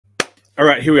All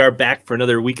right, here we are back for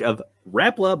another week of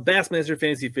Rapala Bassmaster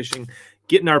Fantasy Fishing,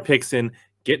 getting our picks in,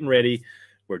 getting ready.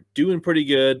 We're doing pretty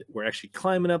good. We're actually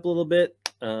climbing up a little bit,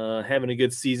 having a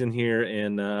good season here,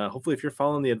 and hopefully if you're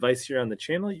following the advice here on the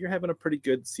channel, you're having a pretty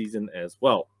good season as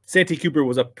well. Santee Cooper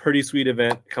was a pretty sweet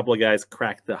event. A couple of guys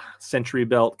cracked the century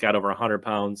belt, got over 100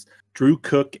 pounds. Drew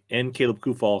Cook and Caleb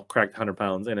Kufall cracked 100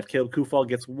 pounds, and if Caleb Kufall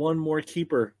gets one more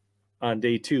keeper on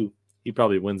day 2, he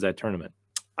probably wins that tournament.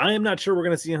 I am not sure we're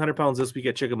going to see 100 pounds this week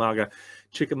at CHICKAMAUGA.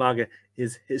 CHICKAMAUGA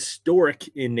is historic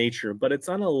in nature, but it's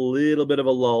on a little bit of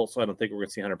a lull, so I don't think we're going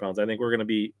to see 100 pounds. I think we're going to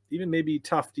be even maybe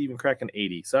tough to even crack an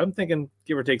 80. So I'm thinking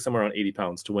give or take somewhere around 80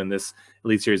 pounds to win this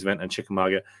Elite Series event on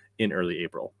CHICKAMAUGA in early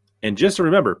April. And just to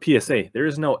remember, PSA, there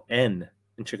is no N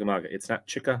in CHICKAMAUGA. It's not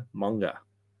CHICKAMAUGA.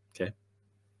 Okay?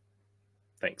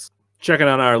 Thanks. Checking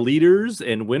on our leaders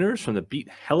and winners from the Beat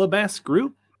HellaBass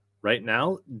group. Right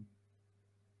now,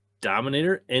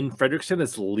 Dominator in Frederickson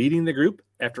is leading the group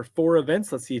after 4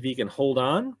 events. Let's see if he can hold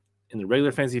on in the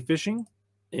regular fantasy fishing.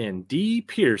 And D.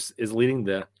 Pierce is leading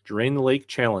the Drain the Lake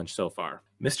Challenge so far.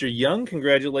 Mr. Young,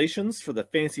 congratulations for the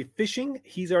fantasy fishing.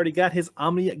 He's already got his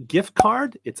Omnia gift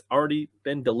card. It's already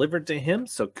been delivered to him,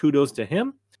 so kudos to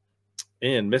him.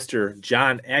 And Mr.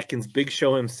 John Atkins Big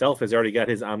Show himself has already got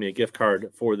his Omnia gift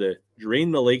card for the Drain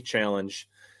the Lake Challenge.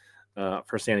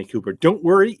 For Santee Cooper. Don't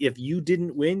worry if you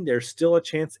didn't win. There's still a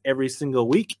chance every single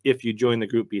week. If you join the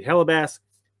group Beat HellaBass,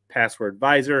 Password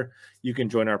Advisor, you can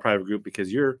join our private group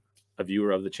because you're a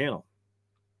viewer of the channel.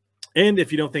 And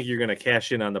if you don't think you're going to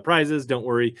cash in on the prizes, don't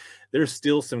worry. There's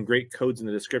still some great codes in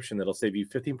the description that'll save you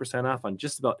 15% off on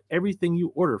just about everything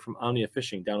you order from Omnia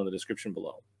Fishing down in the description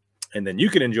below. And then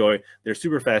you can enjoy their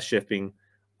super fast shipping,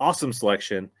 awesome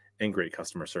selection, and great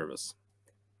customer service.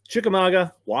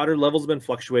 CHICKAMAUGA, water levels have been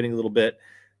fluctuating a little bit,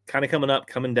 kind of coming up,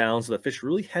 coming down, so the fish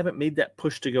really haven't made that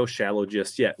push to go shallow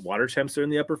just yet. Water temps are in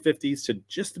the upper 50s to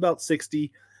just about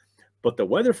 60, but the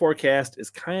weather forecast is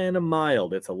kind of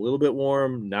mild. It's a little bit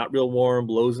warm, not real warm,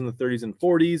 lows in the 30s and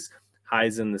 40s,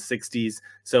 highs in the 60s,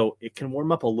 so it can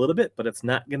warm up a little bit, but it's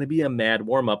not going to be a mad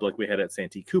warm-up like we had at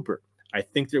Santee Cooper. I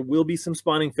think there will be some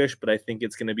spawning fish, but I think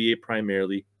it's going to be a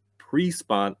primarily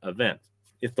pre-spawn event.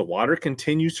 If the water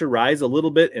continues to rise a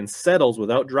little bit and settles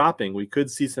without dropping, we could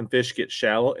see some fish get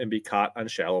shallow and be caught on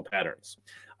shallow patterns.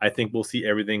 I think we'll see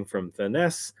everything from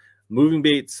finesse, moving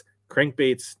baits,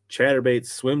 crankbaits, chatterbaits,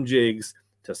 swim jigs,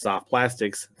 to soft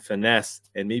plastics, finesse,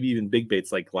 and maybe even big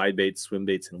baits like glide baits, swim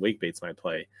baits, and wake baits might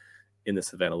play in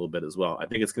this event a little bit as well. I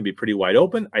think it's going to be pretty wide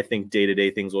open. I think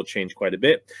day-to-day things will change quite a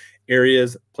bit.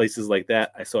 Areas, places like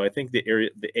that. So I think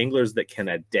the anglers that can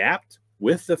adapt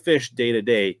with the fish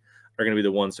day-to-day are going to be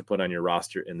the ones to put on your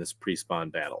roster in this pre-spawn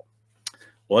battle.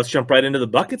 Well, let's jump right into the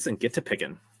buckets and get to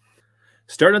picking.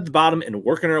 Starting at the bottom and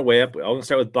working our way up. We're all going to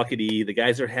start with Bucket E. The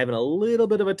guys are having a little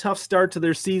bit of a tough start to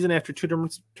their season after 2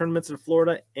 tournaments in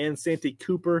Florida and Santee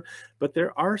Cooper, but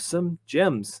there are some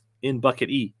gems in Bucket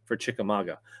E for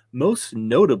CHICKAMAUGA. Most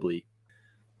notably,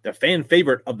 the fan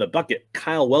favorite of the bucket,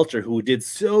 Kyle Welcher, who did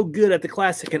so good at the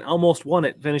Classic and almost won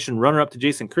it, finishing runner-up to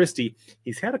Jason Christie.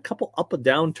 He's had a couple up and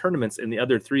down tournaments in the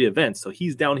other 3 events, so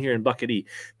he's down here in Bucket E.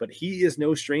 But he is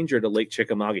no stranger to Lake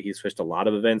CHICKAMAUGA. He's fished a lot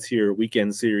of events here,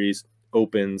 weekend series,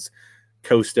 opens,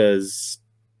 Costas,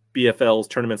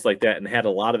 BFLs, tournaments like that, and had a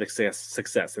lot of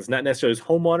success. It's not necessarily his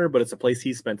home water, but it's a place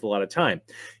he spent a lot of time.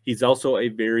 He's also a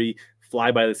very fly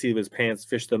by the seat of his pants,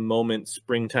 fish the moment,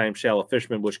 springtime shallow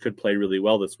fisherman, which could play really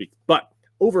well this week. But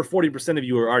over 40% of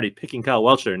you are already picking Kyle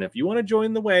Welcher, and if you want to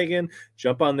join the wagon,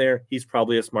 jump on there. He's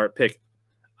probably a smart pick.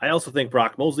 I also think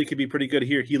Brock Mosley could be pretty good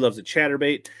here. He loves a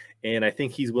chatterbait, and I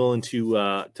think he's willing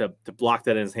to block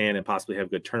that in his hand and possibly have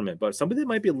a good tournament. But somebody that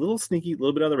might be a little sneaky, a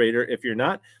little bit on the radar, if you're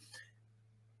not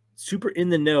super in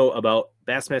the know about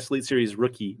Bassmaster Elite Series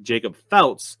rookie Jacob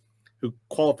Fouts, who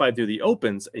qualified through the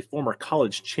Opens, a former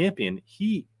college champion.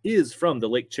 He is from the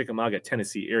Lake CHICKAMAUGA,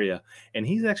 Tennessee area, and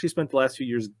he's actually spent the last few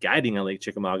years guiding on Lake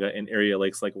CHICKAMAUGA in area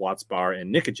lakes like Watts Bar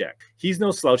and Nickajack. He's no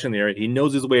slouch in the area. He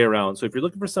knows his way around. So if you're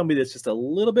looking for somebody that's just a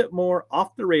little bit more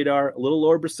off the radar, a little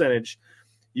lower percentage,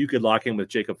 you could lock in with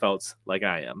Jacob Fouts like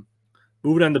I am.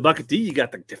 Moving on to Bucket D, you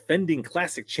got the defending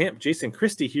Classic champ Jason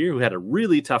Christie here, who had a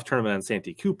really tough tournament on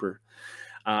Santee Cooper.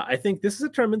 I think this is a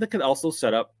tournament that could also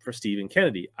set up for Stephen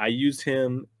Kennedy. I used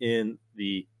him in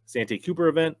the Santee Cooper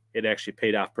event. It actually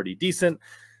paid off pretty decent.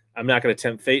 I'm not going to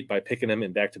tempt fate by picking him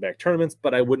in back-to-back tournaments,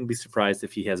 but I wouldn't be surprised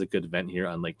if he has a good event here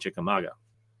on Lake CHICKAMAUGA.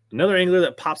 Another angler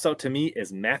that pops out to me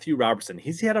is Matthew Robertson.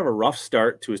 He's had a rough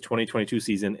start to his 2022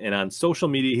 season, and on social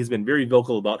media, he's been very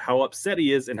vocal about how upset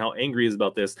he is and how angry he is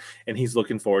about this, and he's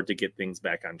looking forward to get things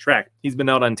back on track. He's been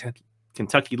out on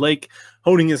Kentucky Lake,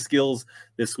 honing his skills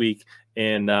this week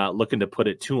and looking to put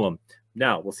it to him.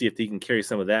 Now we'll see if he can carry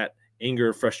some of that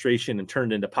anger, frustration, and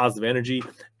turn it into positive energy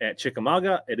at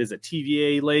CHICKAMAUGA. It is a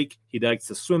TVA lake. He likes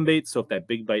to swim bait, so if that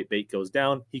big bite bait goes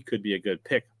down, he could be a good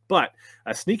pick. But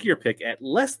a sneakier pick at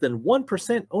less than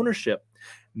 1% ownership,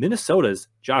 Minnesota's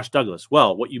Josh Douglas.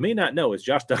 Well, what you may not know is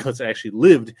Josh Douglas actually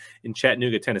lived in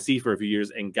Chattanooga, Tennessee for a few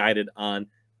years and guided on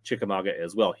CHICKAMAUGA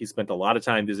as well. He spent a lot of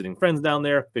time visiting friends down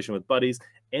there, fishing with buddies,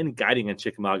 and guiding on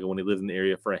CHICKAMAUGA when he lived in the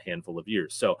area for a handful of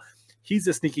years. So he's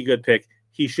a sneaky good pick.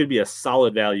 He should be a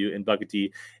solid value in Bucket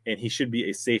D, and he should be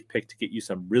a safe pick to get you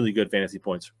some really good fantasy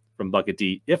points from Bucket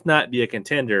D, if not be a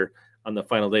contender on the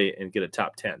final day and get a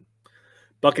top 10.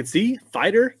 Bucket C,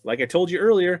 fighter, like I told you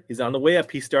earlier, he's on the way up.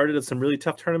 He started at some really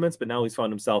tough tournaments, but now he's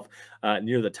found himself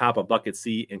near the top of Bucket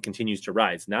C and continues to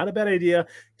rise. Not a bad idea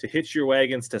to hitch your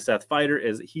wagons to Seth Fighter,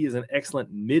 as he is an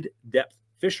excellent mid-depth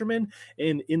fisherman,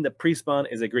 and in the pre-spawn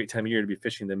is a great time of year to be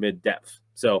fishing the mid-depth.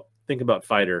 So think about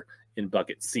fighter in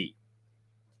Bucket C.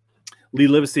 Lee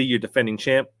Livesey, your defending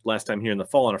champ, last time here in the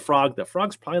fall on a frog. The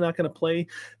frog's probably not going to play,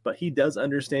 but he does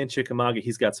understand CHICKAMAUGA.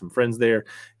 He's got some friends there.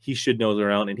 He should know they're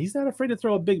around, and he's not afraid to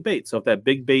throw a big bait. So if that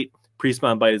big bait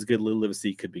pre-spawn bite is good, Lee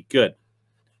Livesey could be good.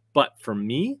 But for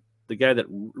me, the guy that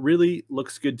really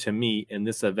looks good to me in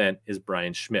this event is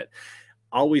Brian Schmidt.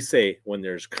 Always say when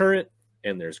there's current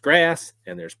and there's grass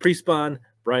and there's pre-spawn,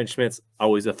 Brian Schmidt's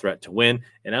always a threat to win,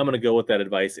 and I'm going to go with that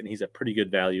advice, and he's a pretty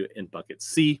good value in Bucket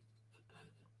C.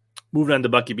 Moving on to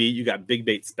Bucket B, you got big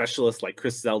bait specialists like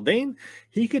Chris Zaldane.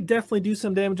 He could definitely do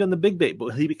some damage on the big bait, but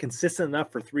will he be consistent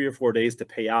enough for 3 or 4 days to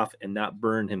pay off and not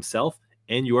burn himself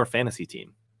and your fantasy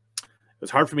team? It was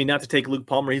hard for me not to take Luke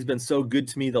Palmer. He's been so good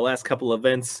to me the last couple of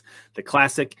events. The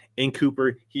Classic and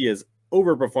Cooper, he has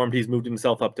overperformed. He's moved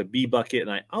himself up to B bucket, and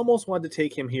I almost wanted to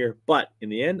take him here, but in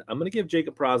the end, I'm going to give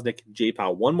Jacob Prosnick,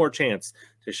 J-Pow, one more chance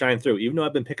to shine through. Even though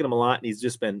I've been picking him a lot, and he's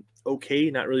just been okay,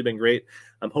 not really been great,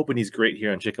 I'm hoping he's great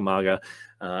here on CHICKAMAUGA,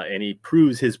 and he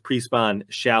proves his pre-spawn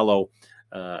shallow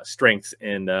strengths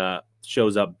and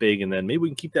shows up big, and then maybe we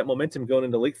can keep that momentum going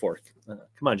into Lake Fork.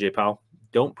 Come on, J-Pow.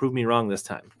 Don't prove me wrong this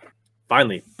time.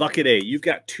 Finally, Bucket A. You've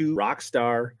got 2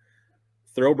 Rockstar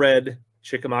thoroughbred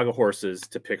CHICKAMAUGA horses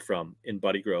to pick from in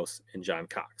Buddy Gross and John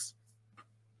Cox.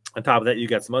 On top of that, you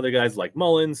got some other guys like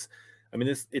Mullins. I mean,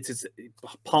 it's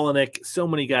Polinick, so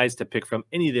many guys to pick from.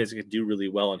 Any of these could do really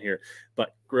well in here,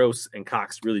 but Gross and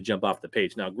Cox really jump off the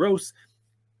page. Now, Gross,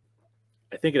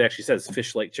 I think it actually says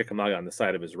Fish Lake CHICKAMAUGA on the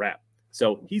side of his wrap.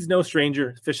 So he's no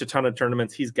stranger, fished a ton of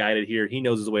tournaments. He's guided here. He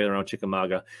knows his way around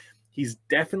CHICKAMAUGA. He's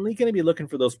definitely going to be looking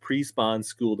for those pre-spawn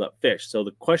schooled up fish. So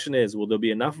the question is, will there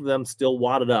be enough of them still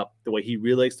wadded up the way he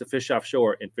really likes to fish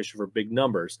offshore and fish for big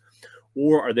numbers?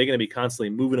 Or are they going to be constantly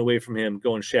moving away from him,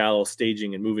 going shallow,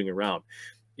 staging, and moving around?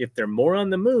 If they're more on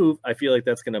the move, I feel like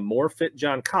that's going to more fit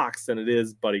John Cox than it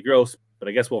is Buddy Gross. But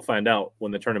I guess we'll find out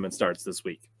when the tournament starts this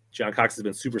week. John Cox has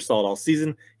been super solid all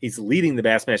season. He's leading the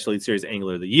Bassmaster Elite Series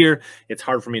Angler of the Year. It's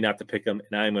hard for me not to pick him,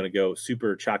 and I'm going to go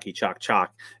super chalky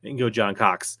chalk and go John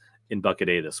Cox in Bucket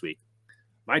A this week.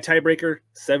 My tiebreaker,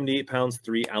 78 pounds,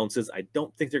 3 ounces. I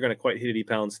don't think they're going to quite hit 80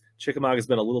 pounds. CHICKAMAUGA has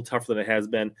been a little tougher than it has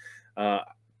been.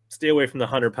 Stay away from the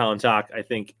 100-pound talk. I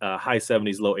think high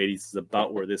 70s, low 80s is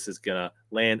about where this is going to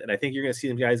land. And I think you're going to see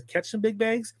them guys catch some big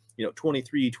bags,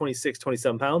 23, 26,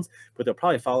 27 pounds, but they'll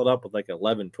probably follow it up with like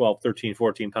 11, 12, 13,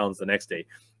 14 pounds the next day.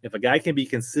 If a guy can be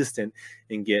consistent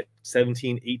and get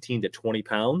 17, 18 to 20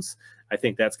 pounds, I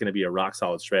think that's going to be a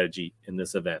rock-solid strategy in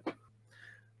this event.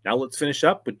 Now let's finish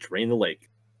up with Drain the Lake.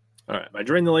 All right, my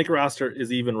Drain the Lake roster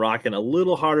is even rocking a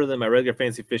little harder than my regular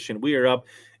fantasy fishing. We are up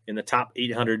in the top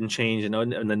 800 and change and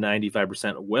in the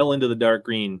 95%, well into the dark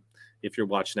green. If you're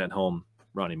watching at home,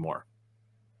 Ronnie Moore,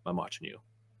 I'm watching you.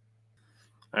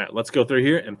 All right, let's go through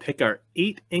here and pick our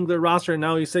 8 angler roster. And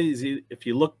now you say, if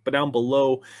you look down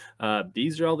below,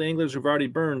 these are all the anglers we've already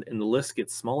burned, and the list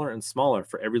gets smaller and smaller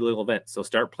for every little event. So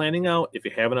start planning out, if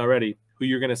you haven't already, who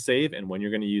you're going to save and when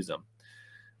you're going to use them.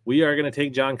 We are going to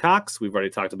take John Cox. We've already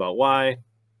talked about why.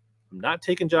 I'm not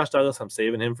taking Josh Douglas. I'm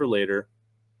saving him for later.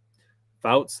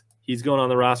 Fouts, he's going on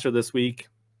the roster this week,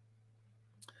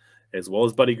 as well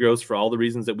as Buddy Gross for all the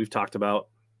reasons that we've talked about.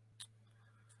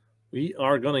 We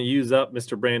are going to use up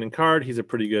Mr. Brandon Card. He's a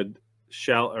pretty good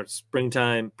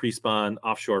springtime pre-spawn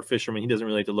offshore fisherman. He doesn't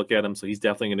really like to look at them, so he's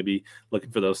definitely going to be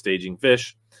looking for those staging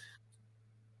fish.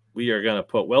 We are going to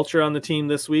put Welcher on the team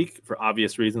this week for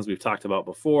obvious reasons we've talked about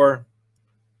before.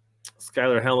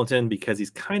 Skylar Hamilton, because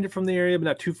he's kind of from the area, but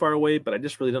not too far away, but I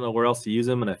just really don't know where else to use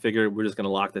him, and I figured we're just going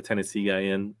to lock the Tennessee guy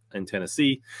in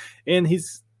Tennessee. And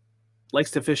he's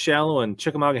likes to fish shallow, and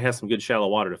CHICKAMAUGA has some good shallow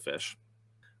water to fish.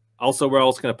 Also, we're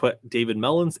also going to put David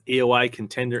Mullins, AOI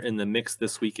contender, in the mix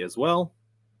this week as well.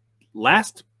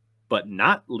 Last but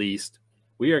not least,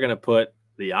 we are going to put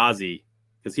the Aussie,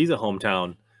 because he's a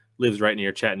hometown, lives right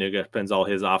near Chattanooga, spends all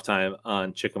his off time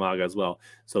on Chickamauga as well.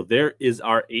 So there is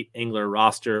our 8 angler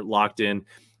roster locked in.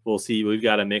 We'll see. We've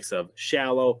got a mix of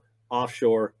shallow,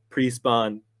 offshore,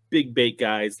 pre-spawn, big bait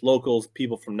guys, locals,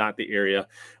 people from not the area.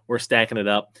 We're stacking it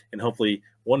up, and hopefully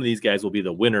one of these guys will be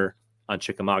the winner on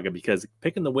Chickamauga, because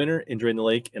picking the winner in Drain the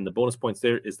Lake and the bonus points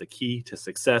there is the key to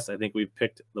success. I think we've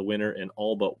picked the winner in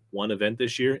all but one event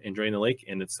this year in Drain the Lake,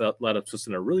 and it's led us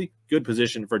in a really good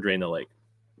position for Drain the Lake.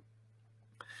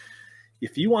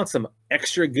 If you want some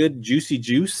extra good juicy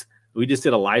juice, we just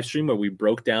did a live stream where we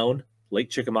broke down Lake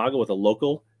Chickamauga with a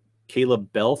local,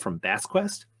 Caleb Bell from Bass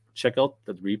Quest. Check out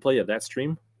the replay of that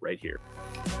stream right here.